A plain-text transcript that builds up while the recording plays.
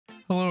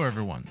Hello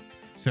everyone.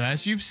 So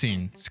as you've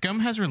seen, SCUM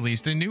has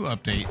released a new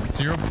update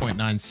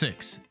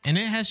 0.96 and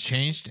it has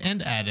changed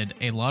and added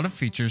a lot of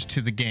features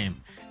to the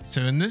game.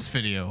 So in this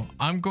video,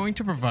 I'm going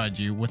to provide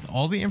you with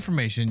all the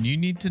information you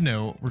need to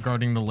know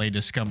regarding the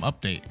latest SCUM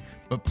update.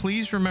 But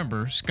please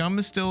remember, SCUM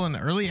is still in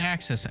early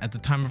access at the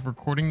time of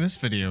recording this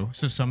video,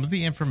 so some of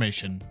the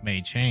information may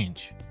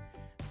change.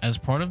 As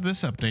part of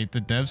this update,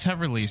 the devs have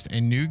released a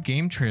new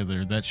game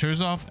trailer that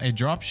shows off a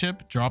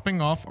dropship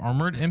dropping off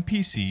armored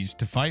NPCs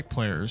to fight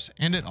players,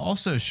 and it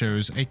also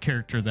shows a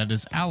character that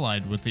is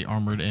allied with the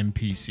armored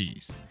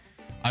NPCs.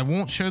 I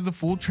won't show the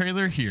full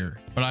trailer here,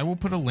 but I will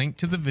put a link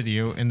to the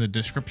video in the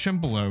description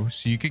below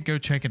so you can go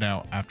check it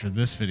out after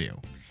this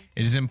video.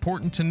 It is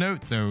important to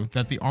note though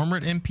that the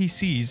armored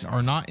NPCs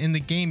are not in the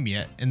game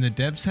yet, and the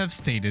devs have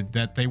stated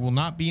that they will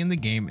not be in the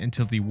game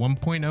until the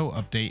 1.0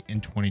 update in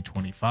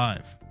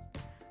 2025.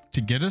 To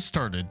get us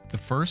started, the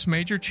first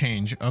major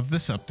change of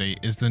this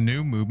update is the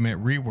new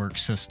movement rework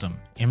system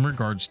in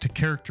regards to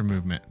character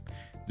movement.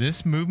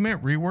 This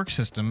movement rework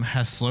system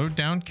has slowed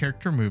down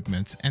character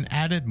movements and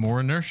added more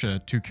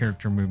inertia to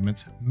character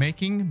movements,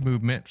 making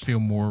movement feel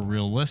more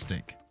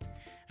realistic.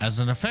 As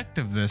an effect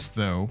of this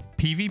though,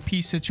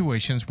 PvP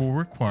situations will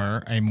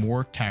require a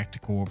more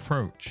tactical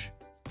approach.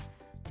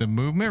 The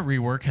movement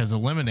rework has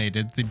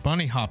eliminated the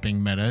bunny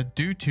hopping meta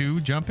due to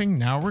jumping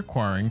now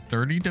requiring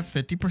 30 to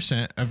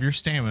 50% of your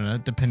stamina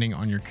depending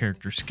on your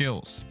character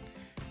skills.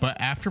 But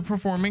after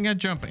performing a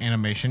jump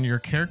animation, your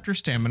character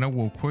stamina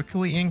will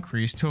quickly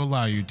increase to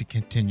allow you to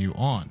continue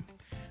on.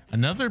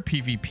 Another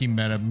PvP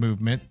meta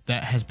movement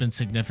that has been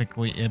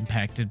significantly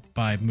impacted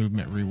by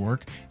movement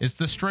rework is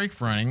the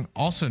strafe running,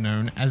 also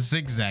known as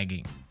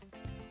zigzagging.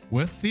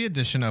 With the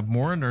addition of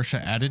more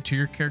inertia added to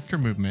your character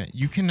movement,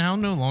 you can now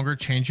no longer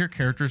change your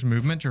character's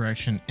movement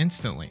direction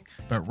instantly,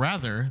 but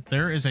rather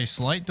there is a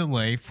slight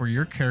delay for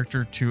your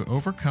character to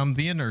overcome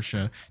the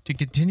inertia to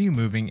continue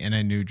moving in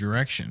a new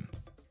direction.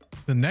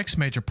 The next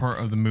major part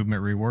of the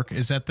movement rework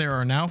is that there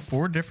are now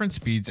 4 different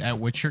speeds at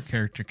which your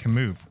character can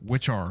move,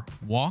 which are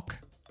walk,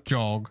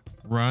 jog,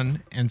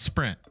 run, and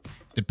sprint.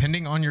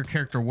 Depending on your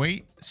character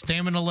weight,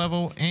 stamina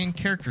level, and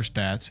character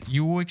stats,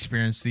 you will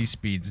experience these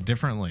speeds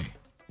differently.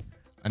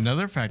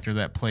 Another factor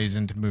that plays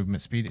into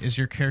movement speed is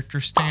your character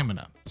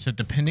stamina. So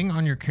depending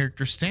on your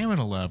character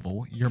stamina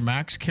level, your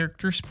max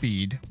character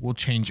speed will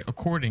change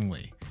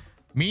accordingly.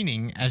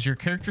 Meaning, as your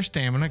character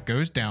stamina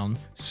goes down,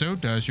 so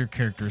does your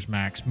character's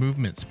max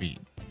movement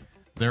speed.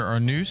 There are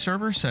new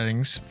server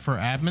settings for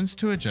admins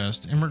to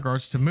adjust in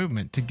regards to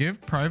movement to give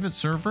private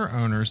server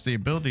owners the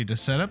ability to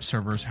set up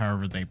servers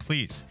however they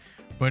please.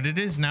 But it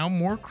is now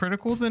more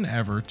critical than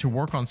ever to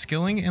work on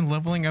skilling and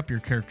leveling up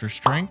your character's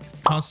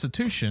strength,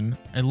 constitution,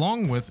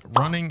 along with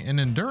running and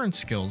endurance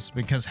skills,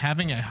 because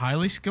having a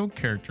highly skilled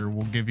character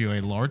will give you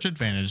a large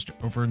advantage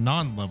over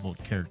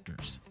non-leveled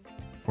characters.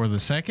 For the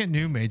second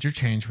new major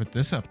change with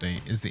this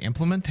update is the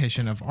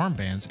implementation of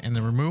armbands and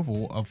the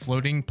removal of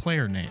floating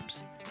player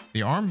names.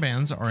 The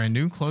armbands are a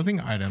new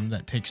clothing item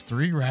that takes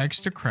 3 rags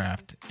to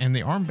craft, and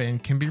the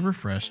armband can be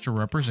refreshed to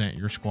represent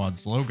your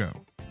squad's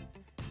logo.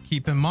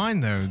 Keep in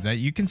mind though that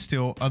you can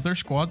steal other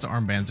squads'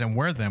 armbands and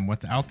wear them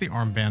without the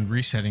armband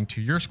resetting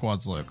to your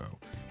squad's logo,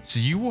 so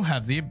you will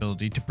have the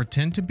ability to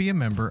pretend to be a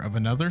member of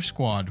another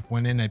squad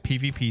when in a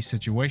PvP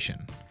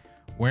situation.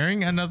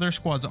 Wearing another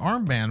squad's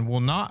armband will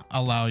not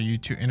allow you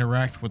to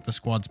interact with the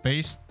squad's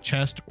base,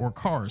 chest, or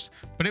cars,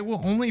 but it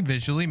will only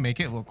visually make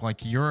it look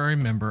like you're a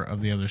member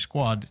of the other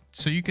squad,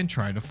 so you can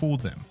try to fool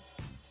them.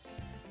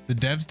 The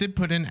devs did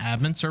put in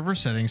admin server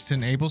settings to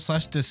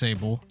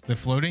enable/disable the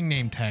floating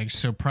name tags,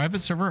 so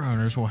private server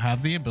owners will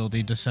have the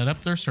ability to set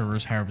up their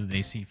servers however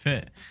they see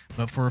fit.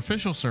 But for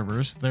official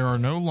servers, there are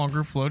no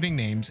longer floating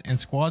names, and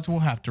squads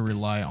will have to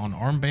rely on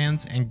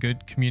armbands and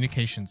good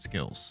communication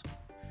skills.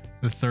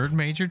 The third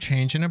major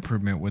change and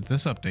improvement with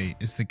this update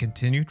is the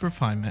continued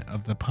refinement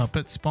of the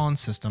puppet spawn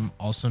system,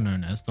 also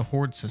known as the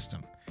Horde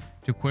system.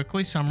 To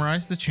quickly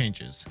summarize the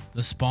changes,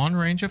 the spawn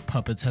range of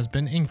puppets has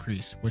been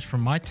increased, which from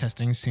my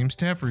testing seems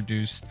to have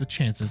reduced the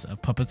chances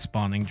of puppets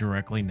spawning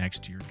directly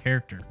next to your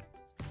character.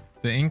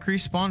 The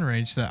increased spawn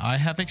range that I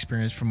have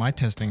experienced from my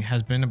testing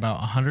has been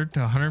about 100 to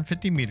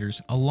 150 meters.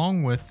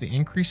 Along with the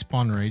increased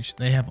spawn range,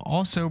 they have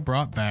also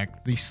brought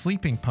back the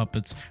sleeping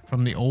puppets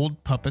from the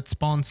old puppet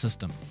spawn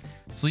system.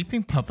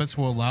 Sleeping puppets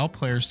will allow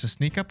players to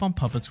sneak up on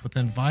puppets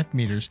within 5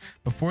 meters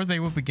before they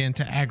will begin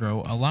to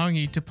aggro, allowing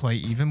you to play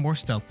even more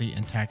stealthy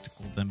and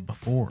tactical than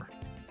before.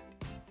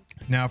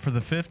 Now for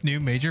the fifth new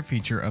major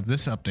feature of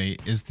this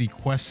update is the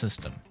quest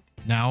system.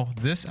 Now,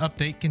 this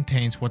update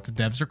contains what the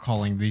devs are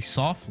calling the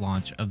soft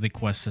launch of the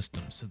quest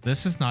system. So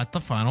this is not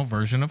the final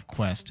version of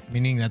Quest,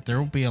 meaning that there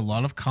will be a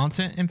lot of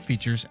content and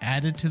features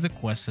added to the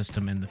quest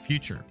system in the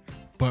future.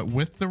 But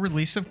with the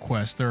release of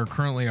Quest, there are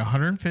currently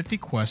 150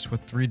 quests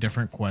with 3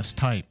 different quest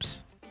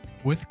types.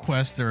 With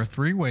quests, there are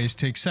 3 ways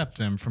to accept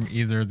them, from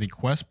either the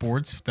quest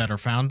boards that are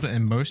found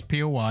in most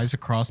POIs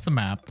across the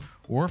map,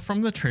 or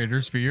from the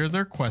traders via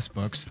their quest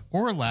books,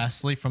 or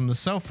lastly from the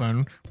cell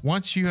phone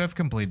once you have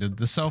completed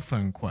the cell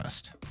phone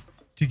quest.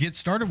 To get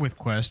started with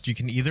quests, you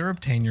can either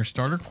obtain your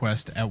starter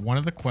quest at one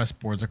of the quest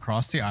boards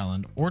across the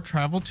island or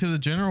travel to the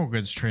general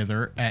goods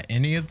trader at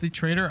any of the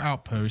trader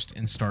outposts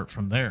and start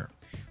from there.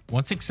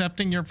 Once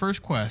accepting your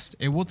first quest,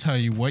 it will tell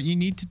you what you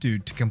need to do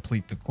to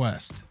complete the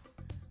quest.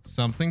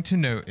 Something to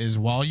note is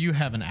while you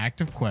have an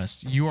active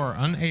quest, you are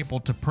unable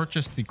to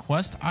purchase the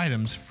quest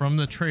items from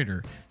the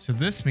trader, so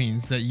this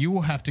means that you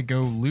will have to go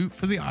loot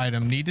for the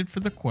item needed for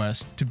the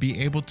quest to be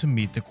able to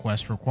meet the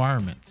quest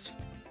requirements.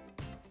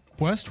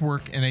 Quests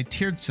work in a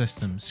tiered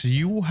system, so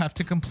you will have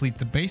to complete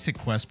the basic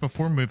quest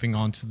before moving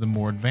on to the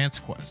more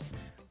advanced quest.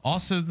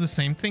 Also, the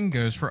same thing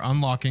goes for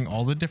unlocking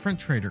all the different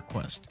trader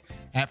quests.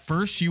 At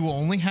first, you will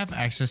only have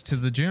access to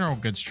the general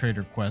goods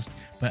trader quest,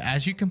 but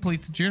as you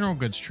complete the general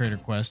goods trader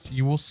quest,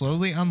 you will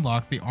slowly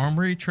unlock the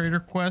armory trader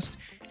quest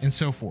and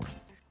so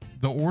forth.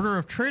 The order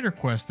of trader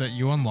quests that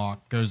you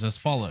unlock goes as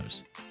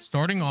follows,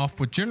 starting off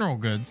with general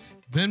goods,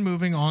 then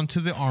moving on to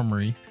the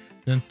armory,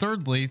 then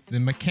thirdly, the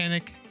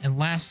mechanic, and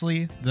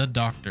lastly, the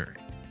doctor.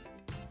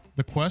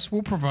 The quest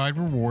will provide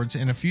rewards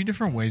in a few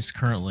different ways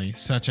currently,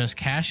 such as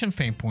cash and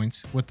fame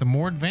points, with the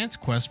more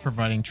advanced quests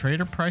providing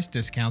trader price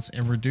discounts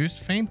and reduced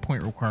fame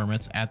point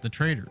requirements at the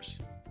traders.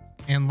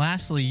 And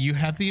lastly, you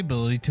have the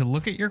ability to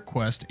look at your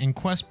quest and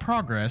quest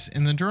progress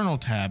in the journal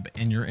tab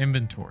in your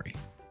inventory.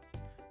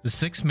 The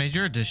sixth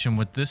major addition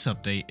with this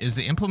update is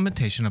the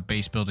implementation of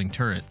base building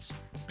turrets.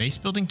 Base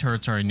building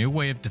turrets are a new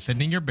way of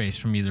defending your base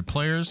from either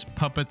players,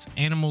 puppets,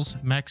 animals,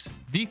 mechs,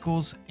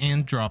 vehicles,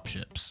 and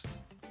dropships.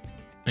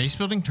 Base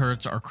building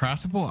turrets are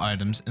craftable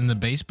items in the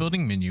base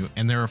building menu,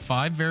 and there are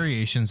 5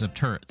 variations of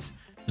turrets.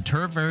 The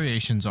turret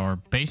variations are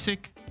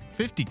basic,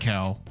 50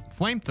 cal,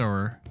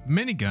 flamethrower,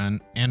 minigun,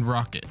 and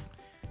rocket.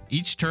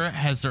 Each turret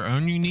has their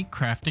own unique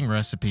crafting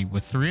recipe,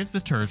 with 3 of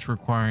the turrets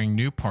requiring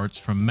new parts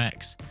from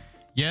mechs.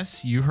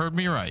 Yes, you heard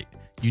me right.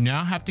 You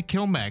now have to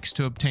kill mechs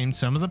to obtain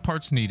some of the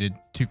parts needed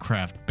to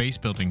craft base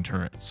building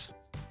turrets.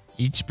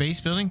 Each base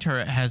building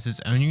turret has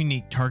its own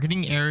unique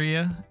targeting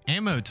area,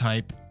 ammo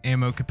type,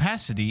 ammo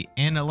capacity,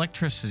 and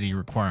electricity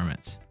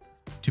requirements.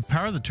 To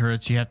power the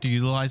turrets, you have to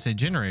utilize a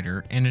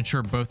generator and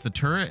ensure both the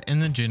turret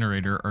and the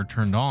generator are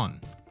turned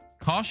on.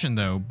 Caution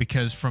though,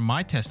 because from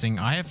my testing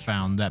I have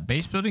found that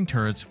base building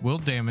turrets will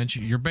damage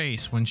your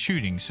base when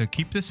shooting, so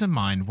keep this in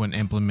mind when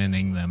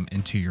implementing them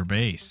into your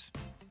base.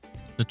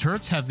 The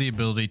turrets have the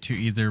ability to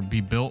either be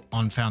built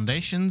on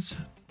foundations,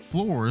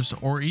 floors,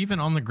 or even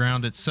on the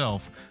ground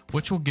itself,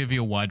 which will give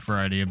you a wide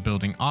variety of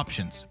building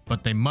options,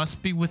 but they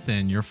must be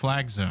within your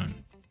flag zone.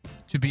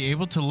 To be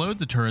able to load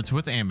the turrets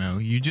with ammo,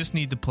 you just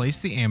need to place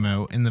the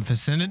ammo in the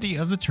vicinity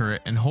of the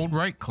turret and hold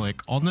right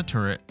click on the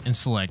turret and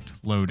select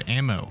load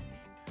ammo.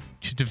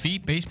 To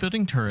defeat base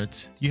building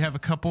turrets, you have a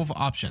couple of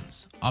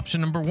options.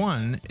 Option number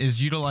 1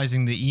 is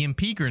utilizing the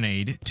EMP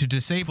grenade to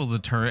disable the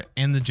turret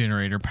and the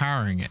generator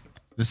powering it.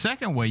 The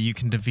second way you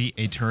can defeat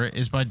a turret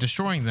is by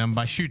destroying them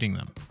by shooting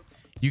them.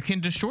 You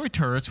can destroy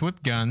turrets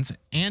with guns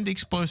and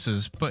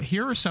explosives, but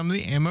here are some of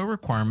the ammo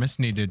requirements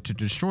needed to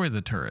destroy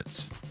the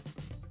turrets.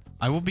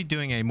 I will be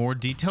doing a more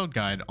detailed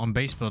guide on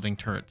base building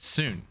turrets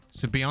soon,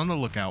 so be on the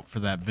lookout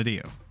for that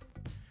video.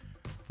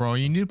 For all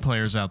you new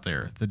players out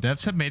there, the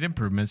devs have made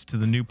improvements to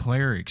the new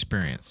player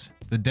experience.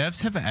 The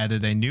devs have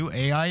added a new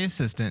AI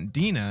assistant,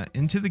 Dina,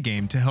 into the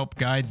game to help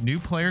guide new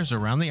players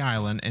around the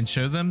island and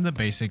show them the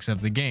basics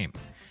of the game.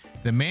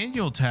 The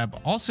manual tab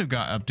also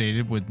got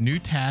updated with new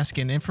tasks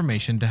and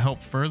information to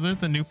help further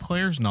the new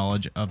player's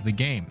knowledge of the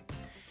game.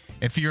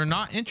 If you're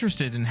not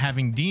interested in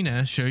having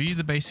Dina show you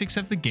the basics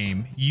of the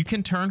game, you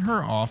can turn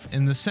her off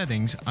in the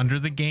settings under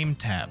the game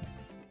tab.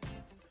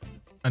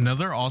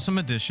 Another awesome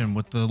addition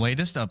with the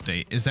latest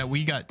update is that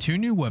we got 2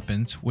 new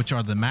weapons, which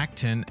are the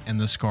MAC-10 and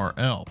the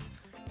SCAR-L.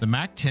 The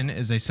MAC-10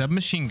 is a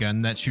submachine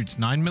gun that shoots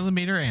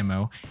 9mm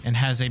ammo and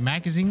has a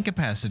magazine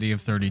capacity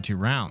of 32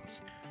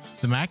 rounds.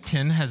 The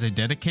MAC-10 has a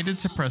dedicated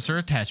suppressor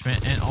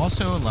attachment and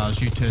also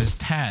allows you to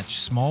attach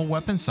small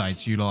weapon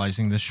sights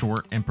utilizing the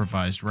short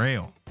improvised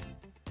rail.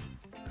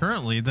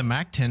 Currently, the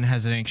MAC-10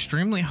 has an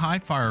extremely high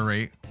fire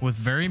rate with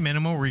very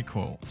minimal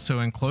recoil, so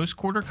in close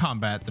quarter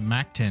combat the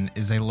MAC-10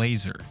 is a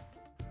laser.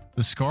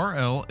 The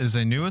SCAR-L is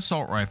a new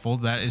assault rifle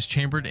that is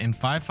chambered in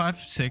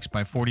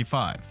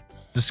 5.56x45.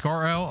 The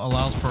SCAR-L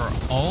allows for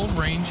all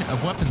range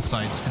of weapon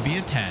sights to be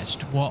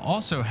attached while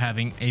also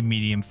having a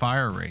medium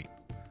fire rate.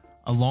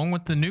 Along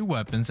with the new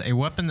weapons, a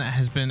weapon that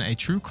has been a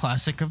true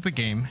classic of the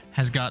game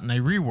has gotten a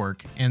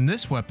rework, and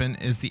this weapon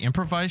is the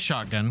improvised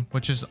shotgun,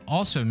 which is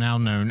also now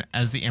known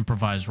as the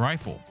improvised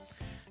rifle.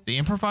 The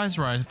improvised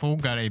rifle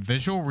got a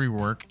visual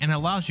rework and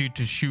allows you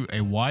to shoot a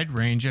wide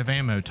range of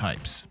ammo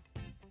types.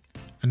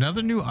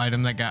 Another new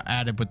item that got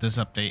added with this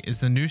update is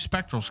the new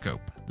spectral scope.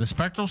 The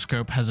spectral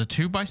scope has a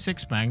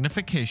 2x6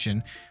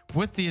 magnification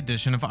with the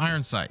addition of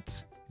iron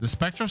sights. The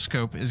spectral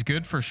scope is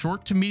good for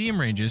short to medium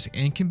ranges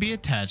and can be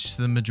attached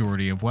to the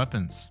majority of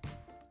weapons.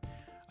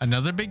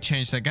 Another big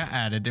change that got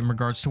added in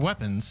regards to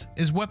weapons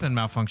is weapon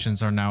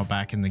malfunctions are now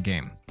back in the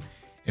game.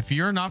 If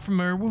you're not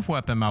familiar with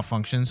weapon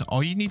malfunctions,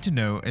 all you need to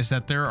know is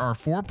that there are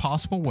 4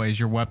 possible ways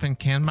your weapon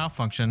can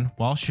malfunction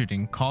while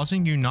shooting,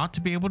 causing you not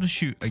to be able to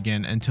shoot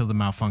again until the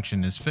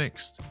malfunction is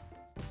fixed.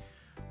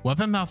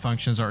 Weapon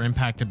malfunctions are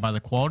impacted by the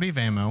quality of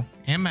ammo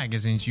and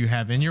magazines you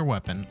have in your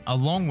weapon,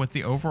 along with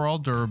the overall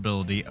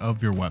durability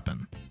of your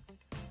weapon.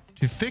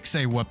 To fix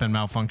a weapon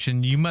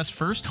malfunction, you must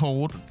first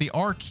hold the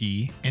R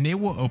key and it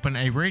will open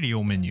a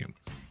radial menu.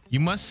 You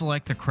must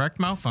select the correct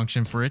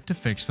malfunction for it to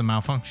fix the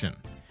malfunction.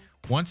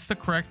 Once the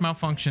correct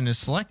malfunction is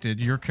selected,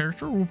 your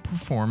character will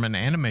perform an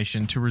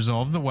animation to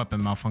resolve the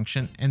weapon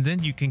malfunction, and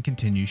then you can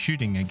continue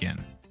shooting again.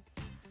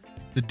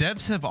 The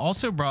devs have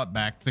also brought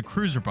back the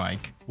cruiser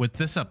bike with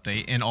this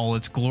update in all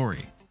its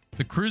glory.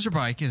 The cruiser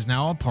bike is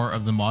now a part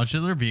of the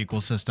modular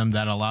vehicle system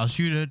that allows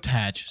you to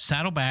attach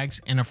saddlebags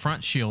and a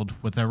front shield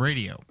with a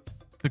radio.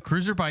 The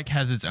cruiser bike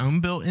has its own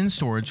built-in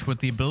storage with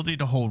the ability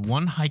to hold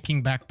 1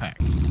 hiking backpack.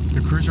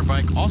 The cruiser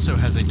bike also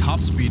has a top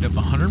speed of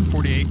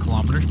 148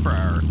 km per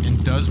hour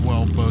and does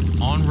well both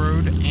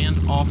on-road and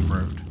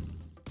off-road.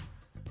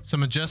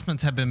 Some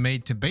adjustments have been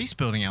made to base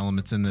building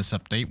elements in this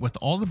update, with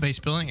all the base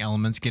building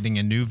elements getting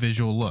a new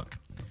visual look.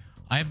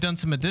 I have done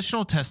some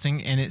additional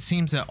testing and it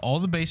seems that all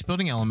the base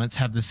building elements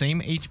have the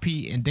same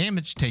HP and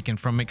damage taken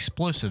from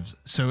explosives,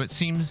 so it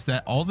seems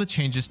that all the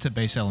changes to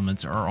base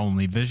elements are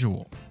only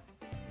visual.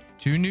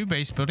 2 new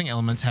base building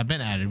elements have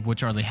been added,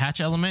 which are the hatch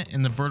element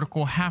and the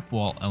vertical half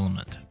wall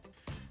element.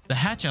 The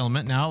hatch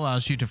element now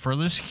allows you to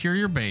further secure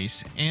your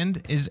base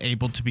and is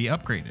able to be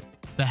upgraded.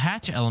 The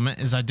hatch element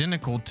is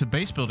identical to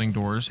base building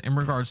doors in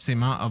regards to the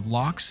amount of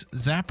locks,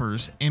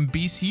 zappers, and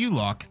BCU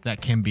lock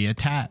that can be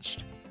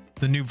attached.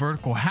 The new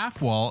vertical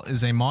half wall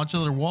is a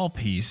modular wall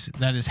piece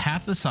that is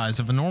half the size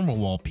of a normal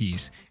wall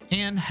piece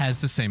and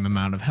has the same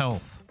amount of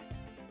health.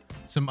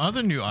 Some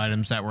other new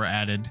items that were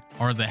added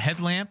are the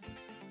headlamp,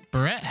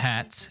 barrette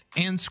hats,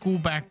 and school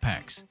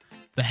backpacks.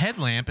 The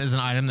headlamp is an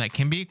item that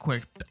can be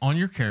equipped on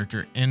your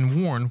character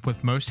and worn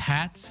with most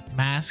hats,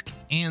 masks,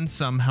 and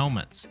some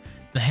helmets.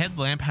 The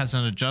headlamp has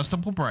an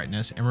adjustable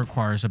brightness and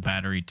requires a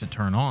battery to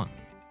turn on.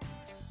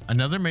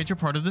 Another major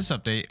part of this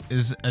update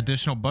is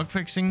additional bug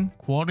fixing,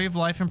 quality of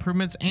life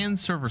improvements, and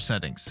server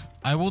settings.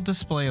 I will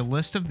display a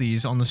list of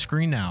these on the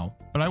screen now,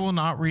 but I will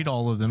not read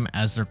all of them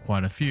as there are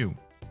quite a few.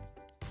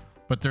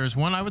 But there is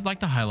one I would like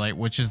to highlight,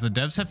 which is the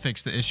devs have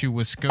fixed the issue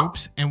with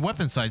scopes and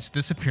weapon sights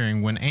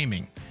disappearing when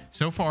aiming.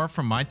 So far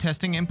from my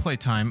testing and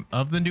playtime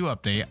of the new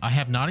update, I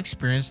have not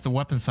experienced the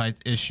weapon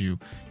sight issue,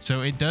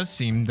 so it does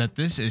seem that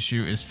this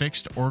issue is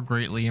fixed or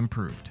greatly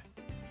improved.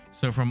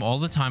 So from all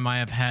the time I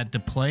have had to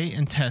play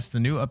and test the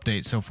new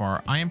update so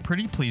far, I am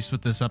pretty pleased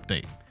with this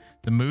update.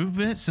 The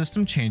movement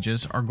system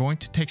changes are going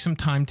to take some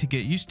time to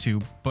get used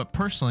to, but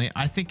personally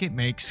I think it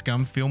makes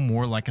SCUM feel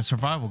more like a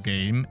survival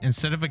game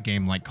instead of a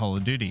game like Call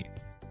of Duty.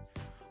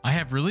 I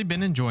have really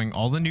been enjoying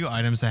all the new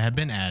items that have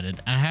been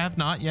added and have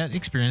not yet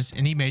experienced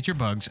any major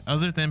bugs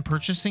other than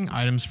purchasing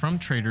items from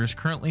traders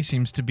currently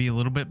seems to be a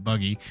little bit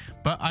buggy,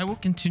 but I will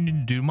continue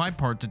to do my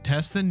part to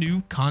test the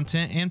new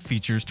content and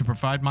features to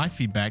provide my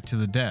feedback to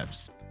the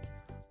devs.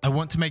 I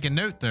want to make a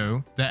note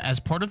though that as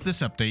part of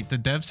this update, the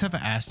devs have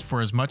asked for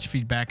as much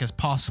feedback as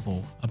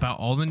possible about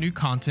all the new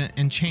content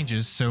and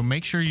changes, so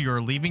make sure you are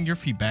leaving your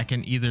feedback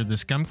in either the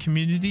SCUM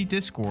community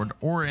Discord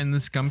or in the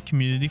SCUM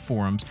community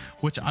forums,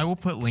 which I will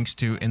put links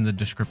to in the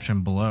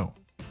description below.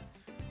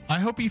 I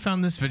hope you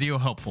found this video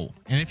helpful,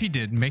 and if you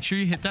did, make sure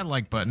you hit that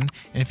like button,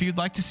 and if you'd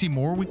like to see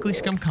more weekly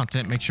SCUM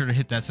content, make sure to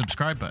hit that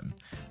subscribe button.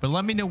 But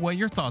let me know what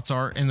your thoughts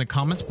are in the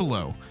comments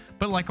below.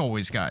 But like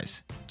always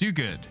guys, do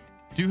good,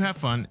 do have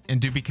fun, and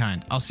do be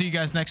kind. I'll see you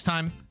guys next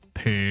time.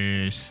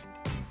 Peace.